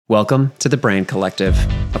Welcome to The Brand Collective,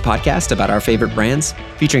 a podcast about our favorite brands,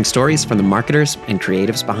 featuring stories from the marketers and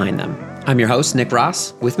creatives behind them. I'm your host, Nick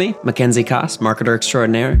Ross. With me, Mackenzie Koss, marketer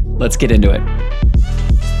extraordinaire. Let's get into it.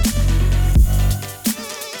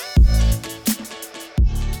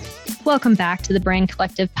 Welcome back to the Brand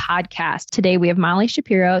Collective podcast. Today we have Molly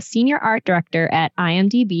Shapiro, Senior Art Director at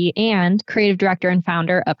IMDb and Creative Director and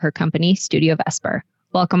founder of her company, Studio Vesper.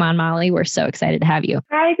 Welcome on, Molly. We're so excited to have you.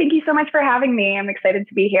 Hi, thank you so much for having me. I'm excited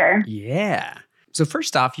to be here. Yeah. So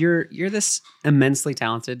first off, you're this immensely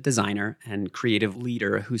talented designer and creative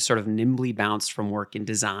leader who sort of nimbly bounced from work in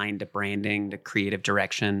design to branding to creative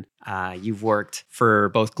direction. You've worked for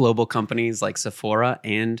both global companies like Sephora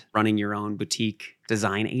and running your own boutique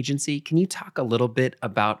design agency. Can you talk a little bit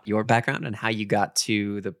about your background and how you got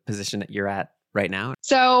to the position that you're at right now?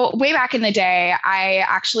 So way back in the day, I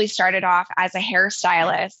actually started off as a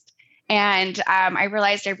hairstylist. And I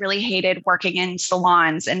realized I really hated working in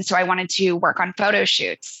salons. And so I wanted to work on photo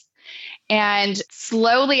shoots. And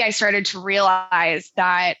slowly I started to realize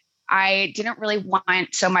that I didn't really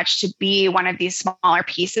want so much to be one of these smaller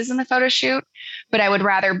pieces in the photo shoot, but I would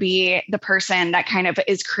rather be the person that kind of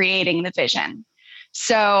is creating the vision.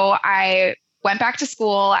 So I went back to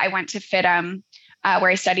school. I went to FITM,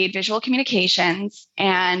 where I studied visual communications.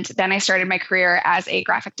 And then I started my career as a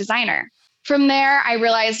graphic designer. From there, I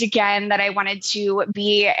realized again that I wanted to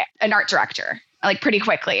be an art director, like pretty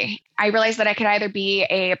quickly. I realized that I could either be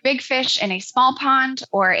a big fish in a small pond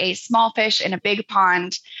or a small fish in a big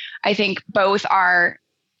pond. I think both are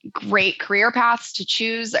great career paths to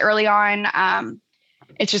choose early on.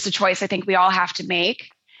 It's just a choice I think we all have to make.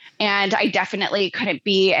 And I definitely couldn't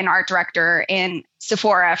be an art director in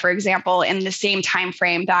Sephora, for example, in the same time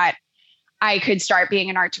frame that I could start being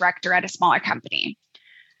an art director at a smaller company.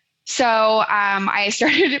 So I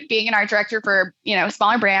started being an art director for,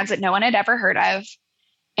 smaller brands that no one had ever heard of.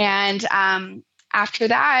 And after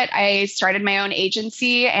that, I started my own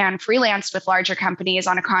agency and freelanced with larger companies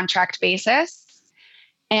on a contract basis.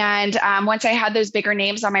 And once I had those bigger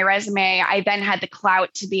names on my resume, I then had the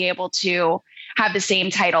clout to be able to have the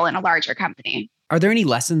same title in a larger company. Are there any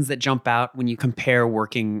lessons that jump out when you compare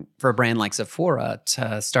working for a brand like Sephora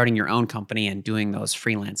to starting your own company and doing those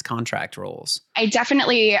freelance contract roles? I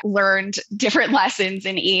definitely learned different lessons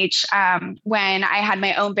in each. When I had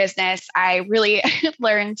my own business, I really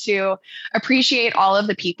learned to appreciate all of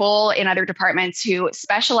the people in other departments who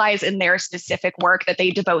specialize in their specific work that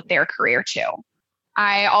they devote their career to.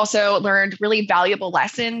 I also learned really valuable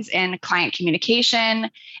lessons in client communication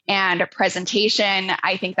and presentation.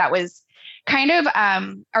 I think that was kind of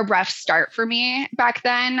a rough start for me back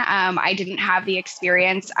then. I didn't have the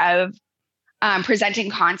experience of presenting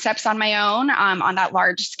concepts on my own on that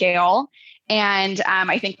large scale. And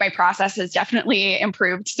I think my process has definitely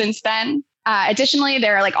improved since then. Additionally,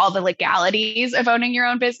 there are all the legalities of owning your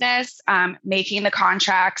own business, making the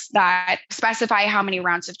contracts that specify how many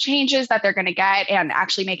rounds of changes that they're going to get and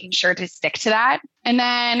actually making sure to stick to that. And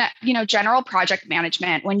then, general project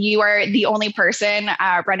management. When you are the only person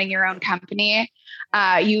running your own company,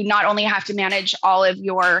 you not only have to manage all of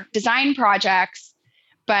your design projects,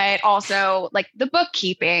 but also the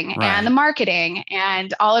bookkeeping and the marketing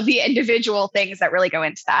and all of the individual things that really go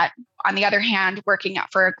into that. On the other hand, working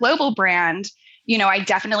for a global brand, I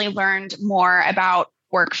definitely learned more about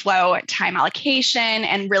workflow, time allocation,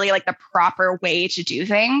 and really the proper way to do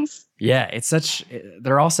things. Yeah,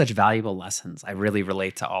 they're all such valuable lessons. I really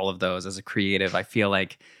relate to all of those as a creative. I feel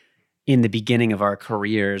like in the beginning of our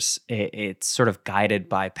careers, it's sort of guided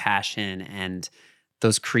by passion and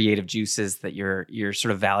those creative juices that you're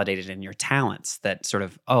sort of validated in your talents that sort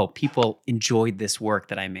of, people enjoyed this work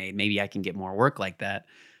that I made. Maybe I can get more work like that.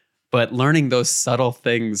 But learning those subtle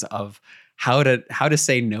things of how to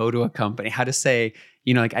say no to a company, how to say,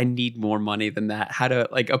 I need more money than that, how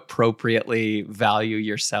to appropriately value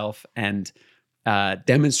yourself and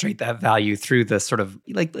demonstrate that value through the sort of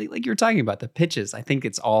like you're talking about the pitches. I think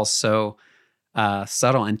it's all so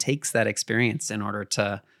subtle and takes that experience in order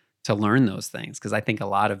to learn those things. Because I think a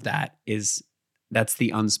lot of that's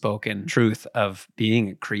the unspoken truth of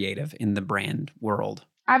being a creative in the brand world.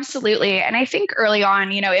 Absolutely. And I think early on,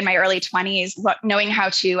 in my early 20s, knowing how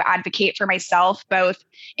to advocate for myself, both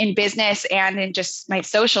in business and in just my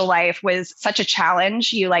social life was such a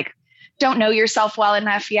challenge. You don't know yourself well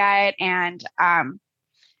enough yet. And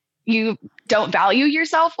you don't value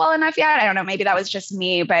yourself well enough yet. I don't know, maybe that was just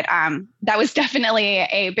me, but that was definitely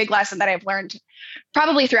a big lesson that I've learned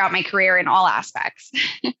probably throughout my career in all aspects.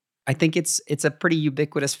 I think it's a pretty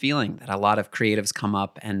ubiquitous feeling that a lot of creatives come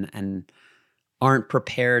up and aren't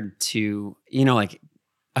prepared to,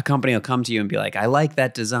 a company will come to you and be like, I like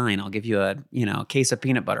that design. I'll give you a case of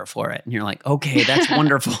peanut butter for it. And you're like, okay, that's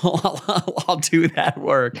wonderful. I'll do that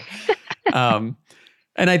work.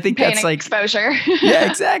 And I think Paying that's like exposure. yeah,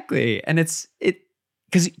 exactly. And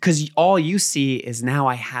because all you see is now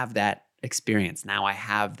I have that experience. Now I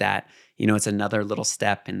have that, it's another little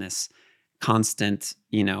step in this constant,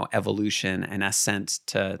 evolution and ascent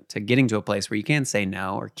to getting to a place where you can say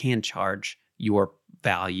no or can charge your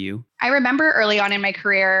value. I remember early on in my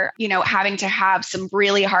career, having to have some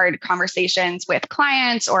really hard conversations with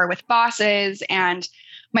clients or with bosses. And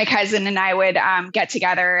my cousin and I would get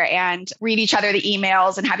together and read each other the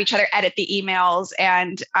emails and have each other edit the emails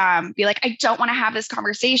and be like, I don't want to have this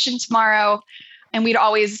conversation tomorrow. And we'd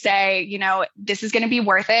always say, this is going to be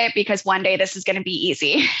worth it because one day this is going to be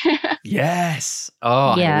easy. Yes.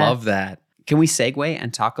 Oh, Yeah. I love that. Can we segue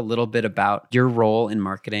and talk a little bit about your role in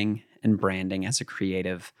marketing and branding as a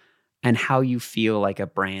creative and how you feel like a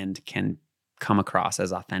brand can come across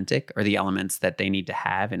as authentic or the elements that they need to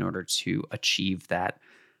have in order to achieve that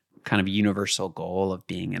kind of universal goal of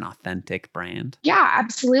being an authentic brand? Yeah,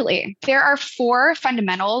 absolutely. There are 4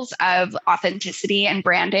 fundamentals of authenticity and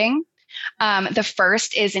branding. The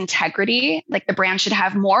first is integrity. Like the brand should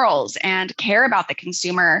have morals and care about the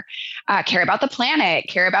consumer, care about the planet,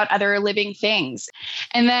 care about other living things.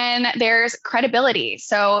 And then there's credibility.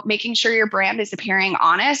 So making sure your brand is appearing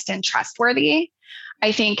honest and trustworthy.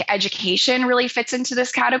 I think education really fits into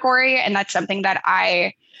this category. And that's something that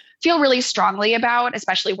I feel really strongly about,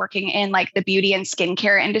 especially working in like the beauty and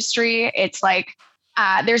skincare industry. It's like,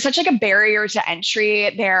 there's such like a barrier to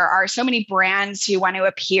entry. There are so many brands who want to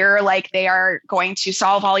appear like they are going to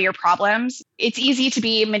solve all your problems. It's easy to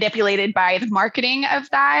be manipulated by the marketing of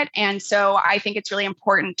that. And so I think it's really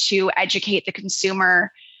important to educate the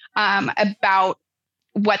consumer about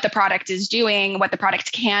what the product is doing, what the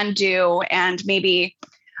product can do, and maybe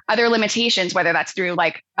other limitations, whether that's through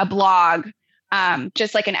like a blog,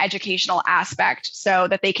 just like an educational aspect so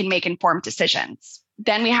that they can make informed decisions.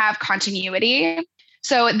 Then we have continuity.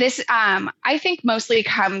 So this, I think mostly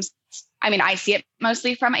I see it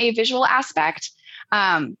mostly from a visual aspect,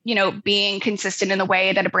 being consistent in the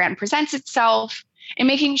way that a brand presents itself and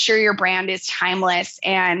making sure your brand is timeless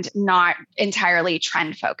and not entirely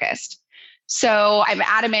trend focused. So I'm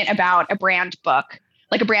adamant about a brand book,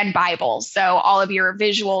 like a brand Bible. So all of your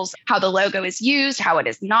visuals, how the logo is used, how it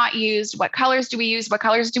is not used, what colors do we use, what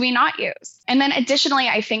colors do we not use? And then additionally,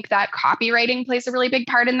 I think that copywriting plays a really big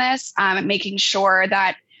part in this, making sure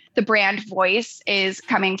that the brand voice is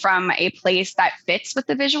coming from a place that fits with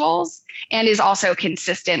the visuals and is also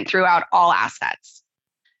consistent throughout all assets.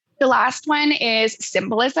 The last one is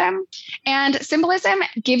symbolism. And symbolism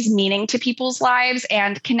gives meaning to people's lives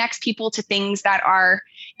and connects people to things that are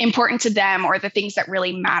important to them or the things that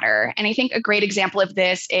really matter. And I think a great example of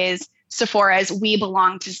this is Sephora's We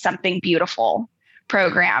Belong to Something Beautiful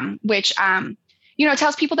program, which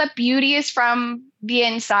tells people that beauty is from the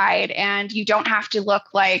inside and you don't have to look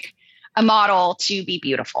like a model to be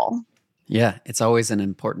beautiful. Yeah, it's always an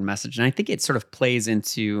important message. And I think it sort of plays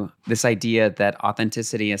into this idea that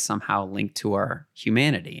authenticity is somehow linked to our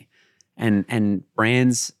humanity. And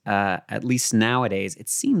brands, at least nowadays, it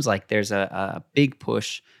seems like there's a big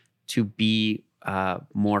push to be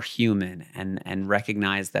more human and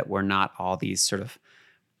recognize that we're not all these sort of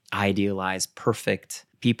idealized, perfect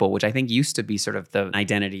people, which I think used to be sort of the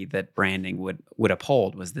identity that branding would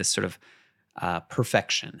uphold, was this sort of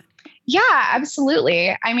perfection. Yeah,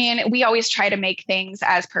 absolutely. I mean, we always try to make things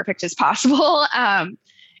as perfect as possible.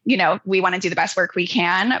 We want to do the best work we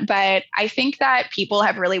can, but I think that people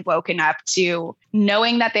have really woken up to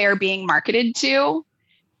knowing that they are being marketed to.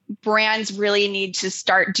 Brands really need to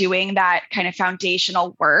start doing that kind of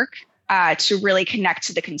foundational work to really connect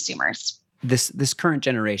to the consumers. This current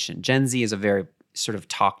generation, Gen Z, is a very sort of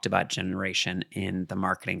talked about generation in the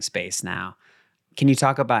marketing space now. Can you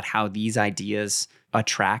talk about how these ideas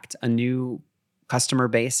attract a new customer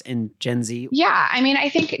base in Gen Z? Yeah, I mean, I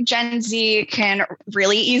think Gen Z can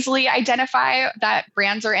really easily identify that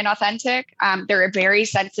brands are inauthentic. They're very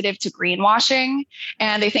sensitive to greenwashing,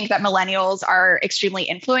 and they think that millennials are extremely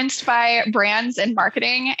influenced by brands and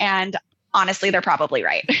marketing. And honestly, they're probably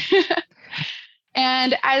right.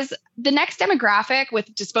 And as the next demographic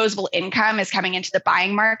with disposable income is coming into the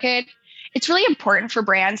buying market, it's really important for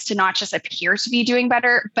brands to not just appear to be doing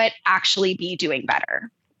better, but actually be doing better.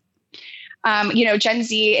 Gen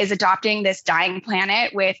Z is adopting this dying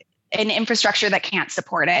planet with an infrastructure that can't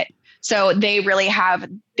support it. So they really have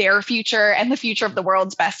their future and the future of the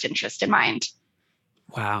world's best interest in mind.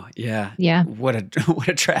 Wow. Yeah. Yeah. What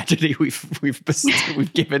a tragedy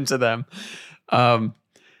we've given to them. I'm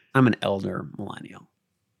an elder millennial.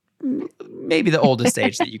 maybe the oldest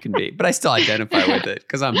age that you can be, but I still identify with it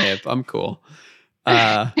because I'm hip. I'm cool.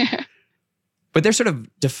 But they're sort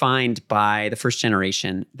of defined by the first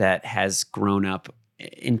generation that has grown up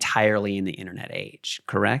entirely in the internet age,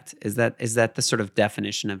 correct? Is that the sort of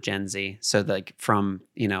definition of Gen Z? So like from,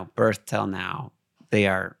 birth till now, they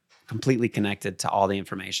are completely connected to all the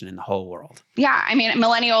information in the whole world. Yeah. I mean,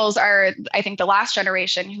 millennials are, I think, the last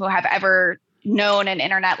generation who have ever known an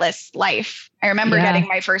internetless life. I remember getting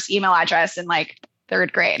my first email address in like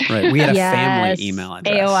third grade. Right. We had a family email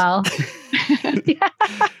address. AOL.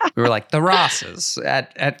 We were like the Rosses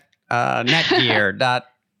at netgear.xo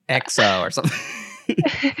or something.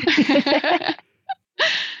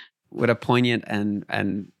 What a poignant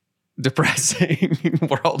and depressing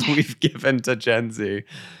world we've given to Gen Z.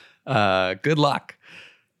 Good luck.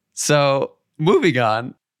 So moving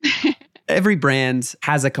on, every brand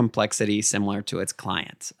has a complexity similar to its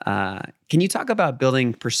client. Can you talk about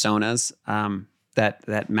building personas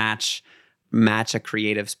that match a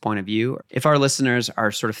creative's point of view? If our listeners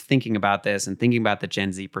are sort of thinking about this and thinking about the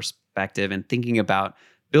Gen Z perspective and thinking about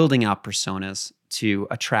building out personas to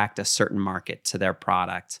attract a certain market to their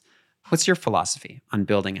product, what's your philosophy on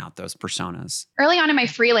building out those personas? Early on in my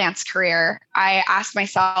freelance career, I asked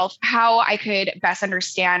myself how I could best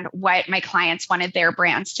understand what my clients wanted their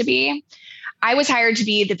brands to be. I was hired to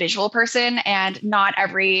be the visual person, and not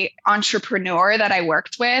every entrepreneur that I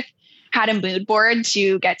worked with had a mood board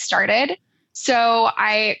to get started. So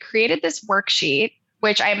I created this worksheet,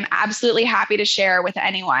 which I'm absolutely happy to share with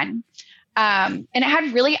anyone. And it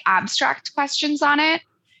had really abstract questions on it.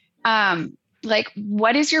 Like,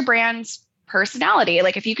 what is your brand's personality?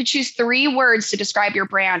 Like, if you could choose 3 words to describe your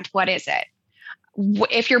brand, what is it?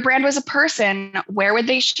 If your brand was a person, where would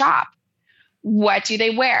they shop? What do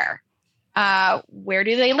they wear? Where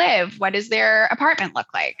do they live? What does their apartment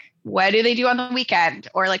look like? What do they do on the weekend?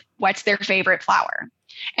 Or like, what's their favorite flower?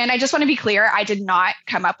 And I just want to be clear, I did not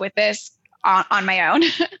come up with this on my own.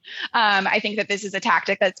 I think that this is a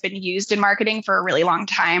tactic that's been used in marketing for a really long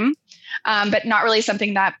time, but not really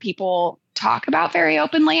something that people talk about very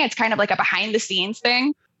openly. It's kind of like a behind the scenes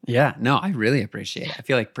thing. Yeah, no, I really appreciate it. I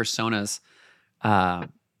feel like personas,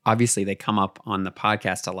 obviously they come up on the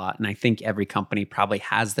podcast a lot, and I think every company probably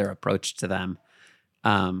has their approach to them.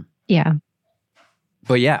 Yeah.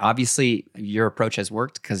 But yeah, obviously your approach has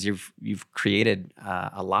worked because you've created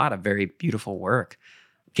a lot of very beautiful work.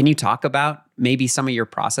 Can you talk about maybe some of your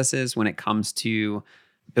processes when it comes to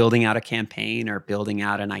building out a campaign or building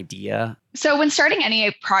out an idea? So when starting any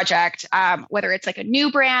project, whether it's like a new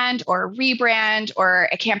brand or a rebrand or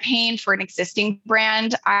a campaign for an existing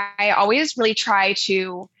brand, I always really try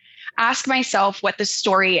to ask myself what the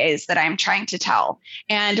story is that I'm trying to tell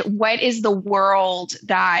and what is the world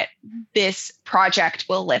that this project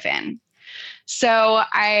will live in. So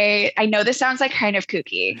I know this sounds like kind of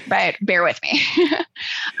kooky, but bear with me.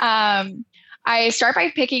 I start by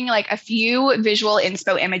picking like a few visual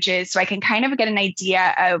inspo images so I can kind of get an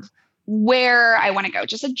idea of where I want to go,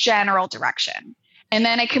 just a general direction. And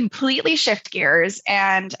then I completely shift gears,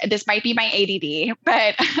 and this might be my ADD,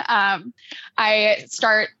 but I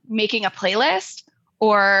start making a playlist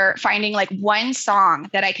or finding like one song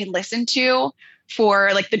that I can listen to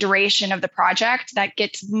for like the duration of the project that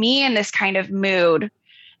gets me in this kind of mood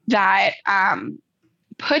that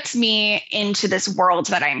puts me into this world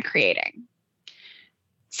that I'm creating.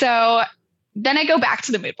 So then I go back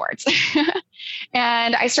to the mood boards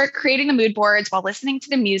and I start creating the mood boards while listening to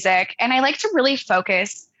the music. And I like to really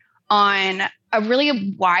focus on a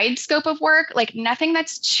really wide scope of work, like nothing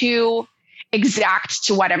that's too exact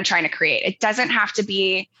to what I'm trying to create. It doesn't have to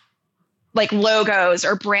be like logos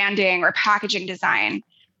or branding or packaging design.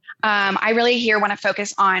 I really here want to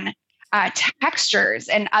focus on textures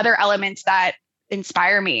and other elements that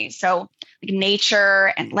inspire me. So like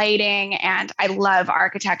nature and lighting, and I love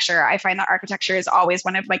architecture. I find that architecture is always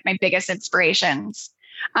one of like my biggest inspirations.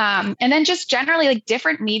 And then just generally like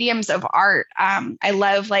different mediums of art. I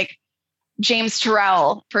love like James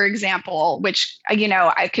Turrell, for example, which,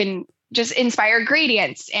 I can just inspire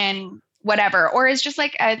gradients and whatever, or is just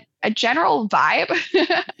like a general vibe,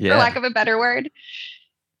 for lack of a better word.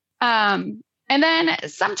 And then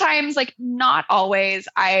sometimes, like not always,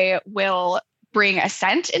 I will bring a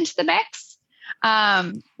scent into the mix,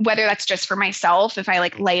 whether that's just for myself, if I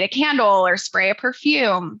like light a candle or spray a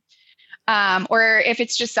perfume, or if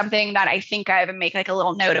it's just something that I think of and make like a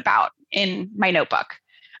little note about in my notebook.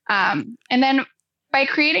 And then by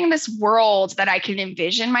creating this world that I can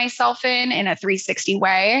envision myself in a 360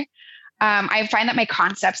 way, I find that my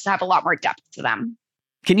concepts have a lot more depth to them.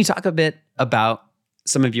 Can you talk a bit about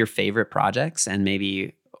some of your favorite projects and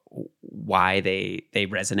maybe why they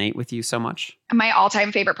resonate with you so much? My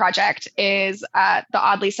all-time favorite project is the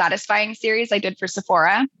Oddly Satisfying series I did for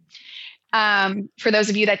Sephora. For those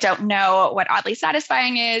of you that don't know what Oddly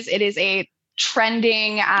Satisfying is, it is a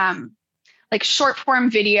trending like short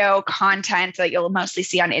form video content that you'll mostly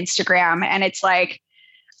see on Instagram. And it's like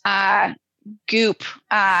Goop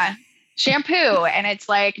shampoo, and it's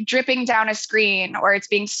like dripping down a screen, or it's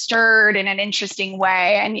being stirred in an interesting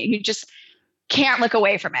way. And you just can't look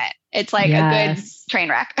away from it. It's like a good train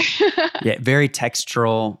wreck. Yeah. Very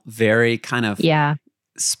textural, very kind of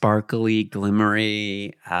sparkly,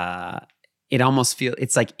 glimmery. It almost feels,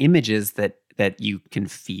 it's like images that you can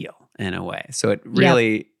feel in a way. So it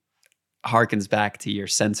really harkens back to your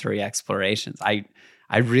sensory explorations. I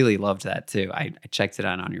really loved that too. I checked it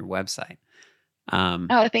out on your website.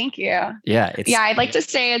 Oh, thank you. Yeah. I'd like to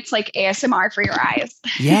say it's like ASMR for your eyes.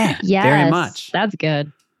 Yeah. Yes, very much. That's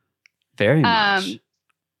good. Very much.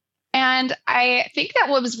 And I think that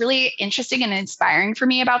what was really interesting and inspiring for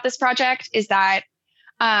me about this project is that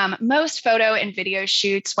most photo and video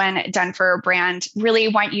shoots, when done for a brand, really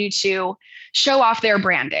want you to show off their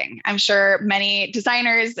branding. I'm sure many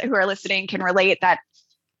designers who are listening can relate that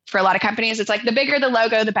for a lot of companies, it's like the bigger the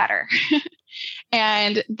logo, the better.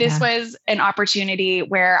 And this was an opportunity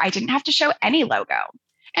where I didn't have to show any logo.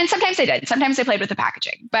 And sometimes I did. Sometimes I played with the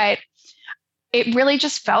packaging, but it really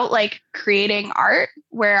just felt like creating art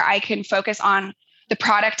where I can focus on the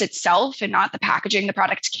product itself and not the packaging the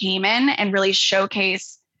product came in, and really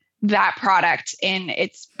showcase that product in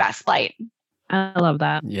its best light. I love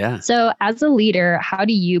that. Yeah. So as a leader, how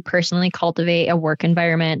do you personally cultivate a work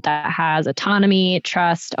environment that has autonomy,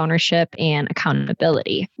 trust, ownership, and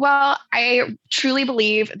accountability? Well, I truly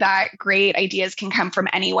believe that great ideas can come from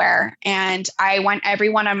anywhere. And I want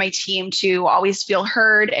everyone on my team to always feel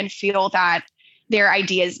heard and feel that their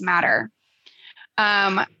ideas matter.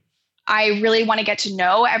 I really want to get to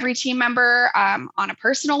know every team member on a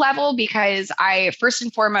personal level, because I first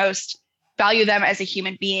and foremost value them as a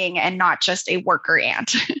human being and not just a worker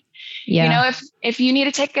ant. You know, if you need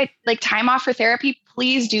to take time off for therapy,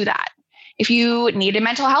 please do that. If you need a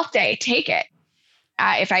mental health day, take it.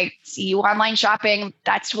 If I see you online shopping,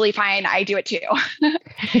 that's totally fine. I do it too.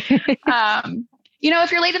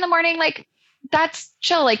 If you're late in the morning, that's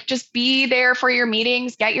chill. Just be there for your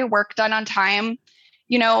meetings, get your work done on time.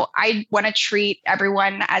 I want to treat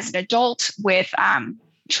everyone as an adult with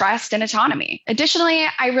trust and autonomy. Additionally,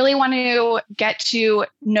 I really want to get to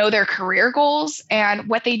know their career goals and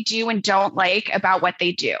what they do and don't like about what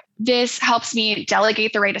they do. This helps me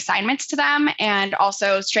delegate the right assignments to them and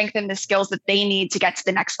also strengthen the skills that they need to get to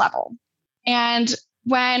the next level. And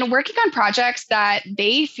when working on projects that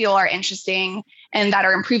they feel are interesting and that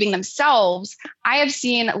are improving themselves, I have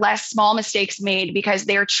seen less small mistakes made because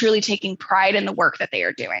they are truly taking pride in the work that they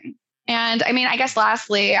are doing. And I guess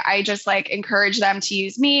lastly, I just encourage them to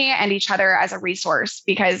use me and each other as a resource,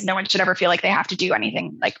 because no one should ever feel like they have to do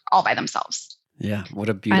anything all by themselves. Yeah. What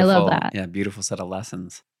a beautiful, I love that. Yeah, beautiful set of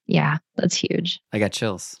lessons. Yeah, that's huge. I got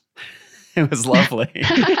chills. It was lovely.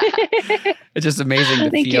 It's just amazing to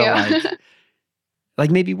Thank feel you.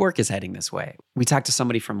 like maybe work is heading this way. We talked to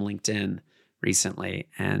somebody from LinkedIn recently,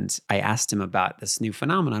 and I asked him about this new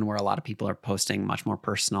phenomenon where a lot of people are posting much more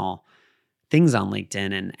personal things on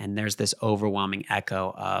LinkedIn. And there's this overwhelming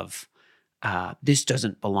echo of this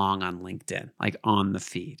doesn't belong on LinkedIn, on the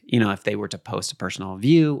feed. If they were to post a personal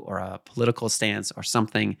view or a political stance or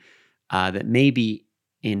something that maybe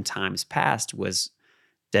in times past was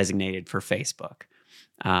designated for Facebook.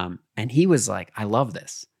 And he was like, I love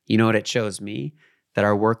this. You know what it shows me? That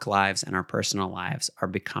our work lives and our personal lives are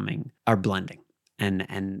blending.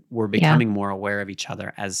 And we're becoming more aware of each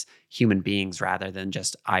other as human beings rather than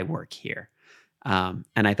just I work here. And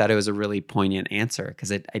I thought it was a really poignant answer, because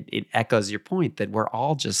it echoes your point that we're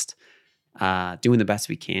all just doing the best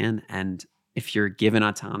we can. And if you're given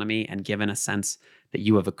autonomy and given a sense that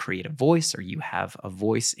you have a creative voice, or you have a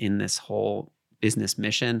voice in this whole business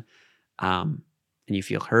mission, and you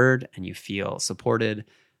feel heard and you feel supported,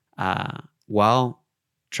 while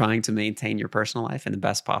trying to maintain your personal life in the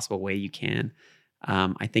best possible way you can,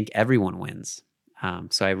 I think everyone wins.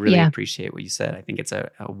 So I really appreciate what you said. I think it's a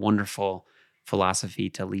wonderful philosophy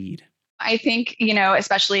to lead. I think,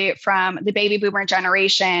 especially from the baby boomer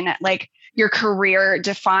generation, your career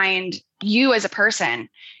defined you as a person.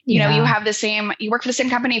 You work for the same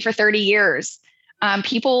company for 30 years.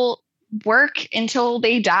 People work until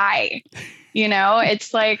they die.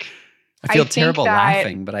 It's I feel terrible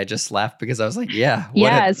laughing, but I just laughed because I was like,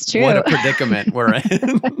 it's true. What a predicament we're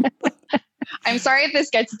in. I'm sorry if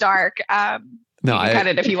this gets dark. No, you can cut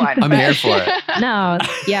it if you want. I'm here for it. No,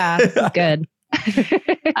 this is good.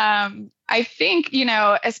 I think,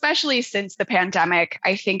 especially since the pandemic,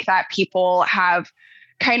 I think that people have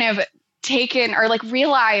kind of taken or like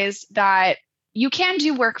realized that you can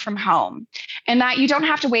do work from home and that you don't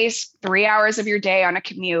have to waste 3 hours of your day on a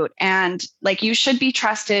commute. And like, you should be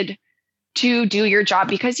trusted to do your job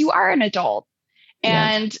because you are an adult.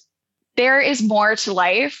 And there is more to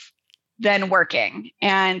life than working.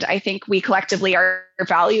 And I think we collectively are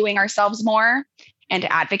valuing ourselves more and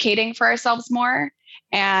advocating for ourselves more.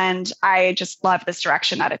 And I just love this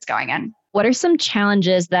direction that it's going in. What are some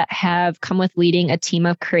challenges that have come with leading a team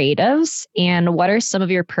of creatives? And what are some of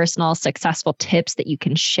your personal successful tips that you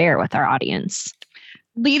can share with our audience?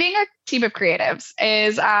 Leading a team of creatives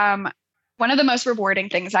is one of the most rewarding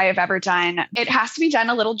things I have ever done. It has to be done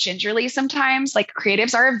a little gingerly sometimes. Like,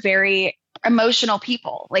 creatives are very emotional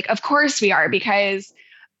people. Like, of course we are, because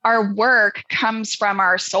our work comes from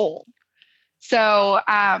our soul. So,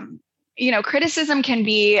 criticism can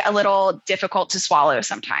be a little difficult to swallow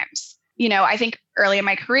sometimes. I think early in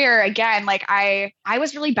my career, again, like I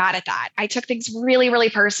was really bad at that. I took things really, really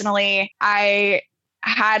personally. I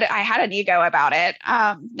had an ego about it.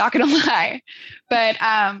 Not going to lie, but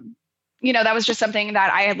that was just something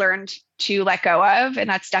that I had learned to let go of. And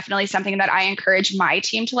that's definitely something that I encourage my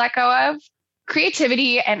team to let go of.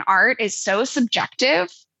 Creativity and art is so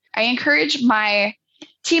subjective. I encourage my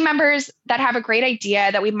team members that have a great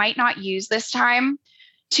idea that we might not use this time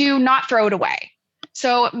to not throw it away.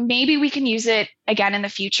 So maybe we can use it again in the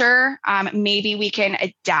future. Maybe we can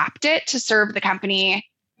adapt it to serve the company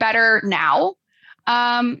better now.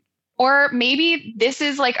 Or maybe this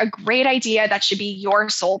is like a great idea that should be your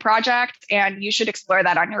sole project and you should explore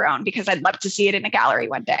that on your own, because I'd love to see it in a gallery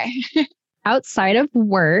one day. Outside of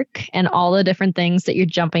work and all the different things that you're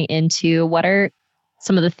jumping into, what are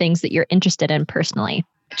some of the things that you're interested in personally?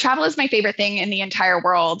 Travel is my favorite thing in the entire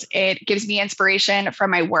world. It gives me inspiration from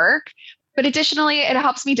my work, but additionally, it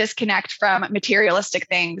helps me disconnect from materialistic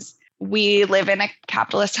things. We live in a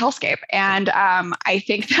capitalist hellscape. And I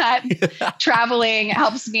think that traveling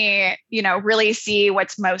helps me, really see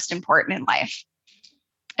what's most important in life.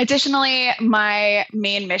 Additionally, my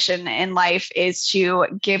main mission in life is to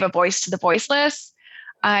give a voice to the voiceless.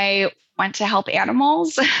 I want to help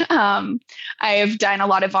animals. I've done a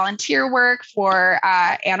lot of volunteer work for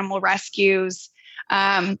animal rescues.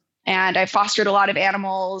 And I've fostered a lot of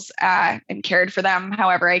animals and cared for them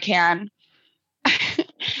however I can.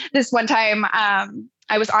 This one time,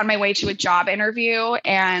 I was on my way to a job interview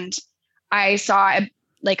and I saw a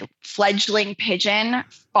fledgling pigeon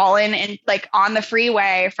fallen in on the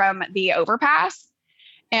freeway from the overpass.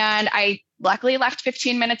 And I luckily left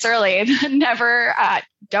 15 minutes early. Never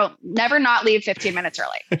not leave 15 minutes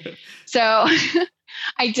early. So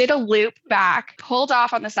I did a loop back, pulled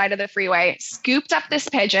off on the side of the freeway, scooped up this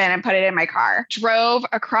pigeon and put it in my car, drove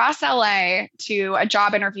across LA to a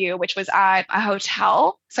job interview, which was at a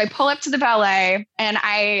hotel. So I pull up to the valet and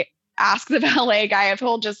I ask the valet guy if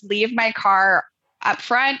he'll just leave my car up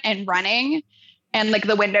front and running. And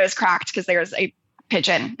the windows cracked because there's a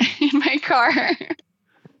pigeon in my car.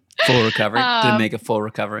 Full recovery? Did it make a full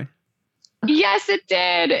recovery? Yes, it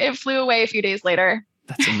did. It flew away a few days later.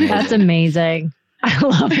 That's amazing. That's amazing. I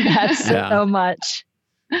love that so much.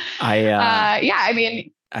 I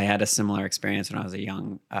had a similar experience when I was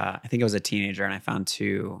I think I was a teenager, and I found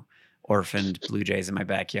 2 orphaned blue jays in my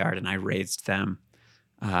backyard, and I raised them.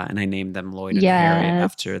 And I named them Lloyd and Harriet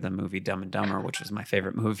after the movie Dumb and Dumber, which was my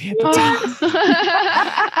favorite movie at the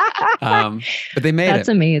time. But they made it. That's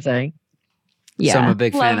amazing. Yeah. So I'm a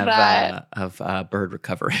big fan of bird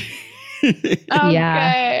recovery.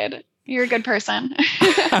 Good. You're a good person.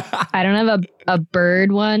 I don't have a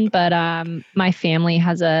bird one, but my family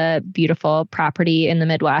has a beautiful property in the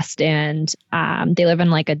Midwest, and they live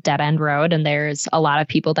in a dead end road, and there's a lot of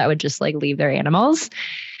people that would just leave their animals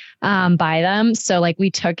by them. So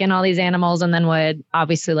we took in all these animals and then would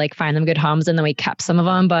obviously find them good homes, and then we kept some of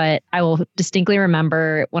them. But I will distinctly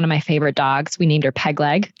remember one of my favorite dogs. We named her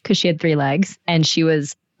Pegleg because she had 3 legs and she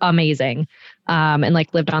was amazing. And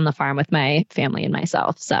lived on the farm with my family and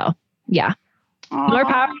myself. So yeah. Aww. More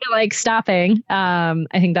power to stopping. I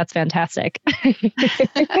think that's fantastic.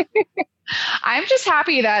 I'm just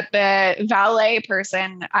happy that the valet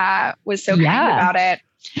person was so kind about it.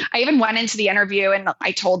 I even went into the interview and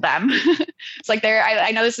I told them, it's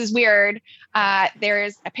I know this is weird.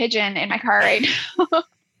 There's a pigeon in my car right now.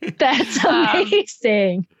 That's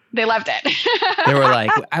amazing. They loved it. They were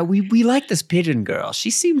like, we like this pigeon girl. She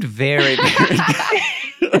seemed very, very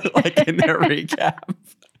in their recap.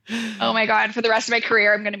 Oh my God. For the rest of my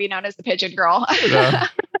career, I'm going to be known as the pigeon girl.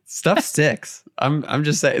 Stuff sticks. I'm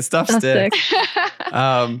just saying stuff Stuff sticks.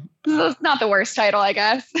 This is not the worst title, I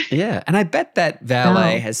guess. Yeah. And I bet that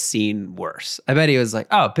valet No. has seen worse. I bet he was like,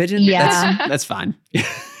 oh, pigeon? Yeah. That's fine.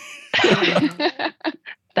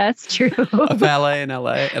 That's true. A valet in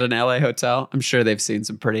LA at an LA hotel. I'm sure they've seen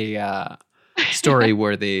some pretty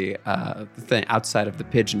story-worthy thing outside of the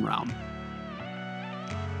pigeon realm.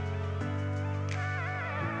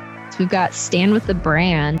 So we've got Stand with the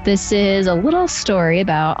Brand. This is a little story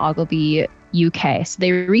about Ogilvy UK. So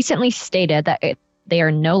they recently stated that they are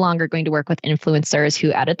no longer going to work with influencers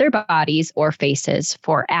who edit their bodies or faces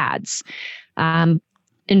for ads.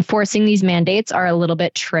 Enforcing these mandates are a little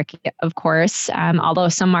bit tricky, of course, although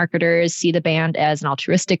some marketers see the ban as an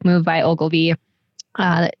altruistic move by Ogilvy.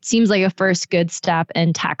 It seems like a first good step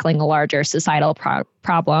in tackling a larger societal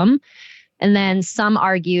problem. And then some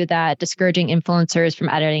argue that discouraging influencers from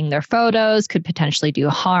editing their photos could potentially do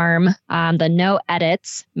harm. The no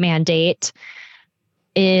edits mandate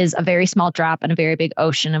is a very small drop in a very big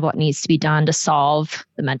ocean of what needs to be done to solve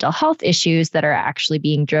the mental health issues that are actually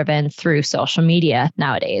being driven through social media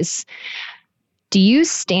nowadays. Do you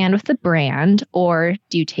stand with the brand or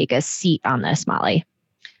do you take a seat on this, Molly?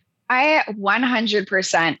 I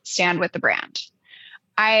 100% stand with the brand.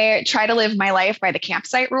 I try to live my life by the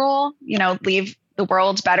campsite rule, leave the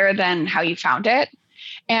world better than how you found it.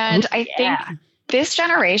 And I think this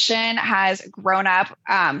generation has grown up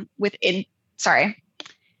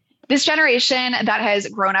this generation that has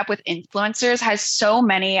grown up with influencers has so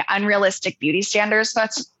many unrealistic beauty standards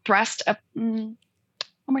that's thrust up. One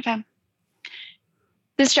more time.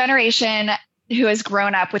 This generation who has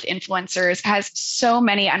grown up with influencers has so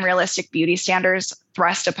many unrealistic beauty standards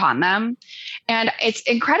thrust upon them. And it's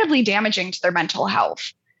incredibly damaging to their mental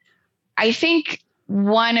health. I think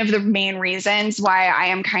one of the main reasons why I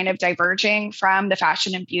am kind of diverging from the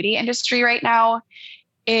fashion and beauty industry right now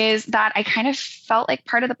is that I kind of felt like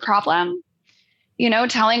part of the problem,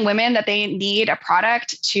 telling women that they need a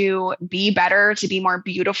product to be better, to be more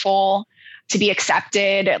beautiful, to be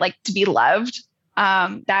accepted, to be loved.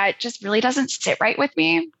 That just really doesn't sit right with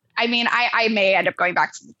me. I mean, I may end up going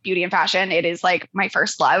back to beauty and fashion. It is like my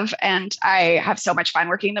first love, and I have so much fun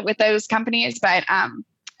working with those companies. But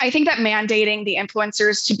I think that mandating the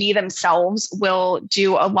influencers to be themselves will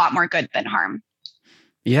do a lot more good than harm.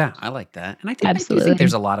 Yeah, I like that. And I do think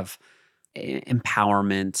there's a lot of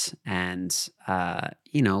empowerment and,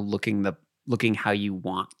 looking how you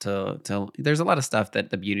want to, there's a lot of stuff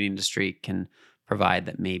that the beauty industry can provide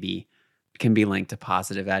that maybe can be linked to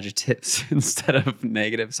positive adjectives instead of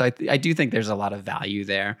negative. So I do think there's a lot of value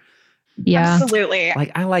there. Yeah, absolutely.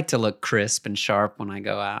 I like to look crisp and sharp when I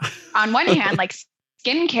go out. On one hand,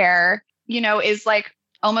 skincare, is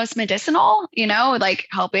almost medicinal,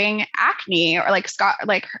 helping acne or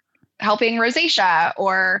helping rosacea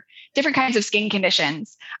or different kinds of skin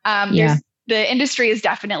conditions. The industry is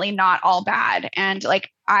definitely not all bad. And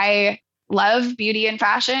I love beauty and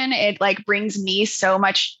fashion. It brings me so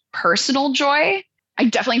much personal joy. I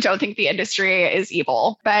definitely don't think the industry is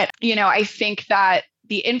evil, but I think that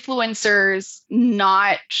the influencers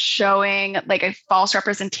not showing a false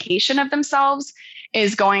representation of themselves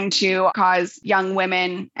is going to cause young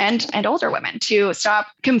women and older women to stop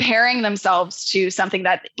comparing themselves to something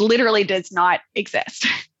that literally does not exist.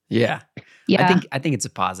 Yeah. I think it's a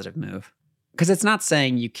positive move because it's not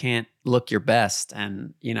saying you can't look your best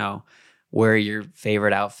and, wear your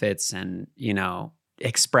favorite outfits and,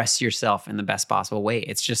 express yourself in the best possible way.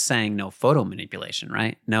 It's just saying no photo manipulation,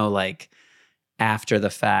 right? No, after the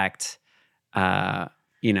fact,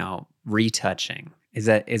 retouching. Is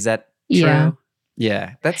that true?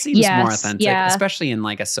 Yeah, that seems more authentic, especially in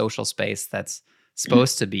a social space that's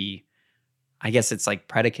supposed to be, I guess it's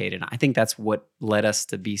predicated. I think that's what led us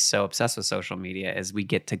to be so obsessed with social media is we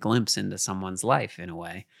get to glimpse into someone's life in a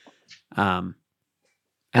way.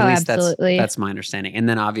 At least absolutely. That's my understanding. And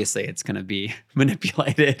then obviously it's going to be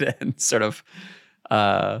manipulated and sort of,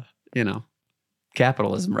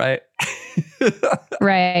 capitalism, right?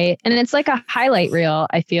 Right. And it's like a highlight reel,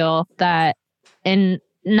 I feel that, and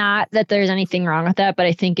not that there's anything wrong with that, but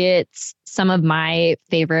I think it's some of my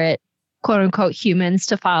favorite quote unquote humans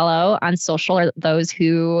to follow on social are those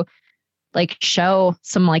who show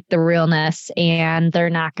some the realness and they're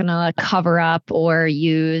not going to cover up or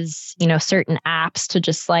use, certain apps to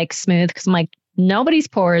just smooth. Cause I'm nobody's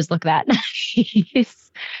pores look that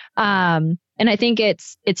nice. And I think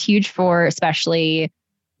it's huge for especially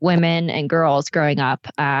women and girls growing up,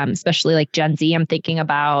 especially Gen Z. I'm thinking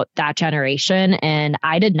about that generation. And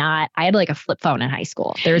I had a flip phone in high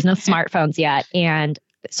school. There was no smartphones yet. And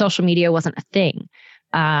social media wasn't a thing.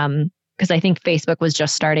 because I think Facebook was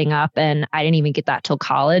just starting up and I didn't even get that till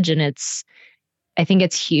college. And I think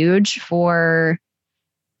it's huge for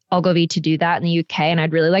Ogilvy to do that in the UK. And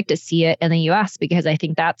I'd really like to see it in the US, because I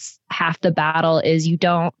think that's half the battle is you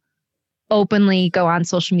don't openly go on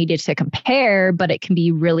social media to compare, but it can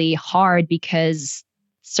be really hard because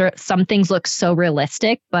some things look so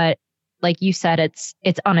realistic, but like you said, it's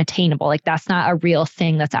unattainable. Like that's not a real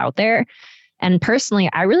thing that's out there. And personally,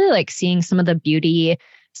 I really like seeing some of the beauty,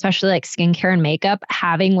 especially like skincare and makeup,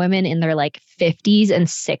 having women in their like 50s and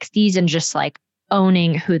 60s and just like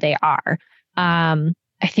owning who they are.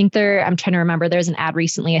 I think I'm trying to remember, there's an ad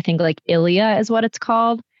recently, I think like Ilia is what it's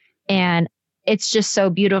called. And it's just so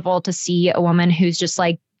beautiful to see a woman who's just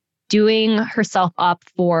like doing herself up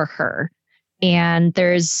for her. And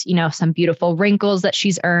there's, some beautiful wrinkles that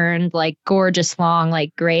she's earned, like gorgeous long,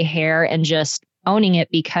 like gray hair, and just owning it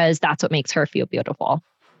because that's what makes her feel beautiful.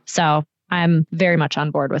 So I'm very much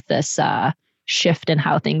on board with this shift in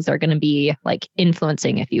how things are going to be like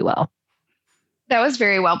influencing, if you will. That was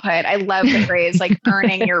very well put. I love the phrase like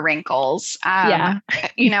earning your wrinkles. Yeah.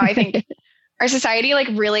 I think our society like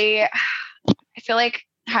really, I feel like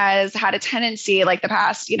has had a tendency like the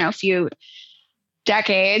past, few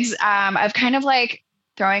decades of kind of like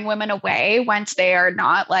throwing women away once they are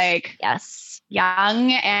not like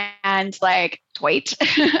young and like toit.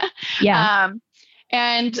 Yeah.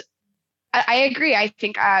 And I agree. I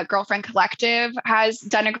think Girlfriend Collective has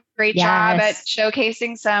done a great job at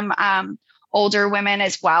showcasing some older women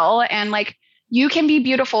as well. And like, you can be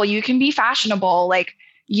beautiful, you can be fashionable. Like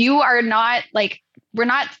you are not like, we're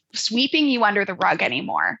not sweeping you under the rug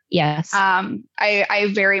anymore. Yes.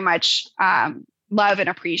 I very much love and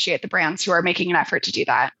appreciate the brands who are making an effort to do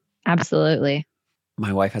that. Absolutely.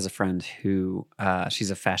 My wife has a friend who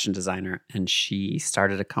she's a fashion designer, and she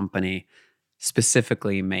started a company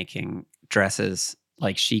specifically making dresses,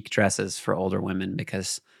 like chic dresses for older women,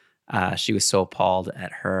 because she was so appalled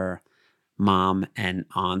at her mom and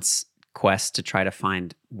aunt's quest to try to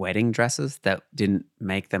find wedding dresses that didn't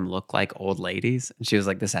make them look like old ladies. And she was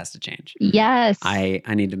like, this has to change. Yes. I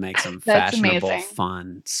need to make some fashionable,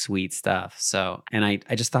 fun, sweet stuff. So, and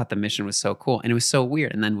I just thought the mission was so cool, and it was so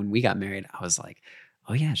weird. And then when we got married, I was like,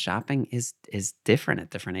 oh yeah, shopping is different at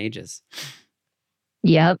different ages.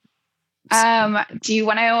 Yep. Do you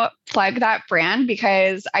want to plug that brand?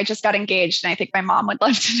 Because I just got engaged and I think my mom would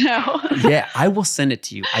love to know. Yeah, I will send it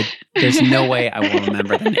to you. There's no way I will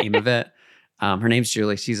remember the name of it. Her name's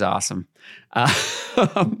Julie. She's awesome. But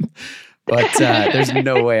there's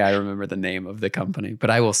no way I remember the name of the company, but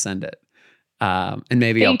I will send it. And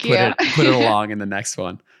maybe I'll put it along in the next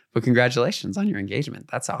one. But congratulations on your engagement.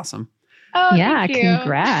 That's awesome. Oh, yeah,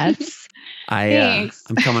 congrats. I'm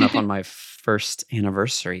coming up on my first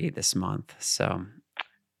anniversary this month. So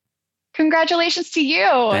congratulations to you.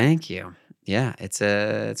 Thank you. Yeah, it's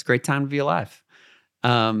a great time to be alive.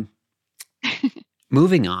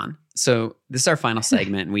 Moving on. So this is our final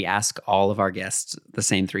segment, and we ask all of our guests the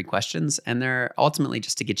same 3 questions, and they're ultimately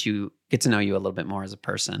just to get to know you a little bit more as a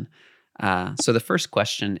person. So the first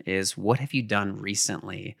question is, what have you done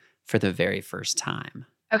recently for the very first time?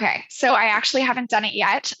 Okay, so I actually haven't done it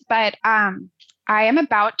yet, but I am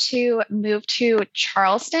about to move to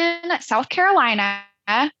Charleston, South Carolina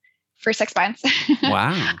for 6 months.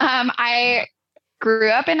 Wow. I grew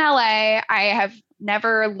up in LA. I have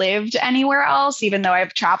never lived anywhere else, even though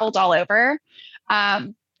I've traveled all over.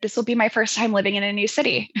 This will be my first time living in a new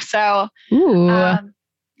city. So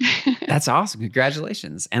that's awesome.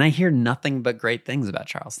 Congratulations. And I hear nothing but great things about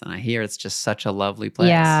Charleston. I hear it's just such a lovely place.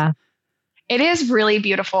 Yeah. It is really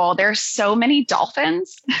beautiful. There's so many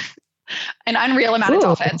dolphins, an unreal amount of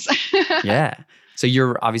dolphins. Yeah. So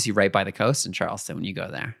you're obviously right by the coast in Charleston when you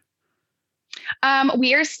go there.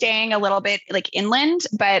 We are staying a little bit like inland,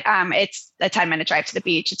 but it's a 10-minute drive to the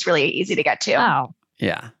beach. It's really easy to get to. Oh.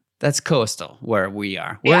 Yeah. That's coastal where we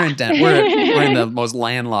are. We're in we're in the most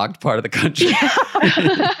landlocked part of the country.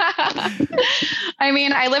 I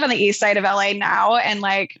mean, I live on the east side of LA now, and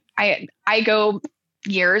like I go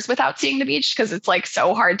years without seeing the beach because it's like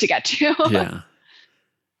so hard to get to. Yeah.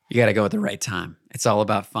 You got to go at the right time. It's all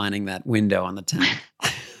about finding that window on the 10.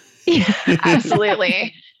 Yeah,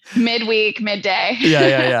 absolutely. Midweek, midday.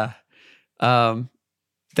 Yeah.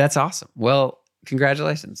 That's awesome. Well,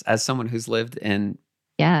 congratulations. As someone who's lived in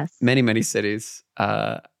many, many cities,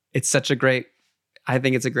 it's such a great, I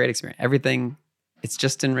think it's a great experience. Everything, it's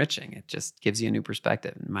just enriching. It just gives you a new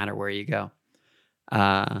perspective no matter where you go.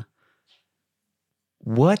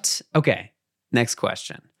 Okay, next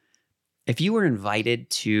question. If you were invited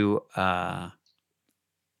to a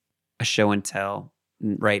show and tell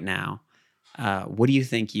right now, what do you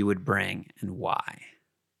think you would bring and why?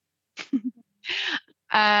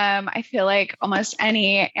 I feel like almost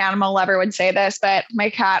any animal lover would say this, but my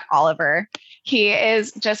cat, Oliver, he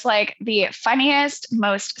is just like the funniest,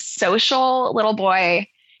 most social little boy.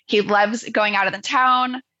 He loves going out of the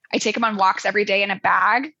town. I take him on walks every day in a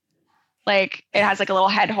bag. Like it has like a little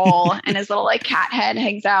head hole and his little like cat head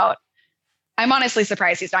hangs out. I'm honestly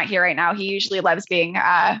surprised he's not here right now. He usually loves being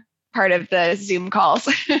part of the Zoom calls.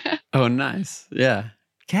 Oh, nice. Yeah.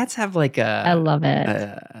 Cats have like I love it.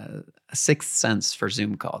 a sixth sense for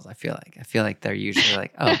Zoom calls. I feel like they're usually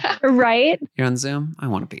like, oh, Right? you're on Zoom? I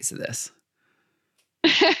want a piece of this.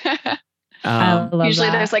 I love Usually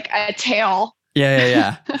that. there's like a tail.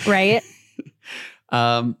 Yeah. Right?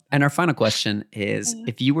 And our final question is,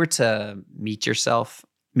 if you were to meet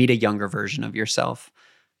a younger version of yourself,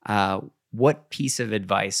 what piece of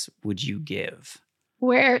advice would you give?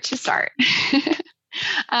 Where to start?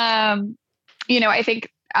 I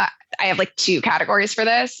think I have like two categories for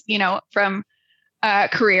this. From a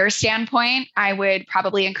career standpoint, I would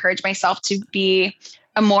probably encourage myself to be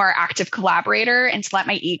a more active collaborator and to let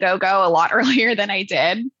my ego go a lot earlier than I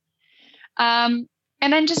did. And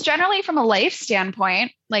then just generally from a life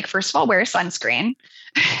standpoint, like first of all, wear sunscreen.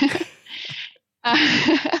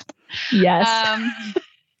 Yes.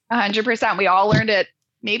 100%. We all learned it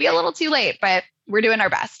maybe a little too late, but we're doing our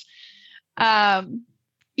best.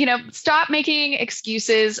 Stop making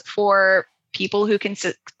excuses for people who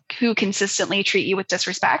consistently treat you with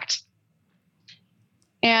disrespect.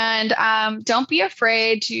 And don't be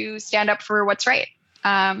afraid to stand up for what's right.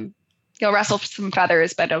 You'll rustle some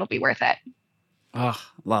feathers, but it'll be worth it. Oh,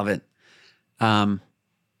 love it.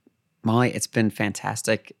 Molly, it's been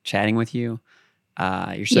fantastic chatting with you.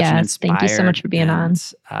 You're such an inspired, thank you so much for being on.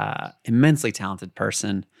 Immensely talented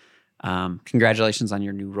person. Congratulations on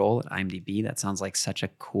your new role at IMDb. That sounds like such a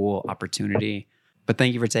cool opportunity. But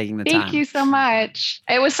thank you for taking the time. Thank you so much.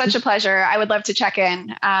 It was such a pleasure. I would love to check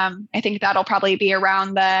in. I think that'll probably be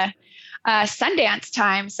around the Sundance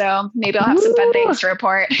time. So maybe I'll have some fun things to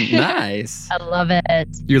report. Nice. I love it.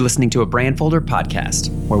 You're listening to a Brandfolder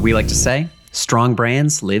podcast, where we like to say, strong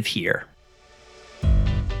brands live here.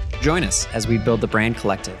 Join us as we build the Brand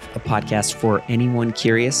Collective, a podcast for anyone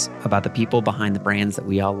curious about the people behind the brands that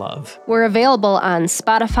we all love. We're available on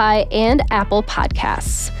Spotify and Apple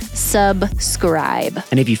Podcasts. Subscribe.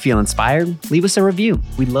 And if you feel inspired, leave us a review.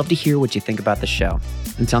 We'd love to hear what you think about the show.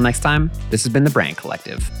 Until next time, this has been the Brand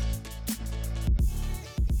Collective.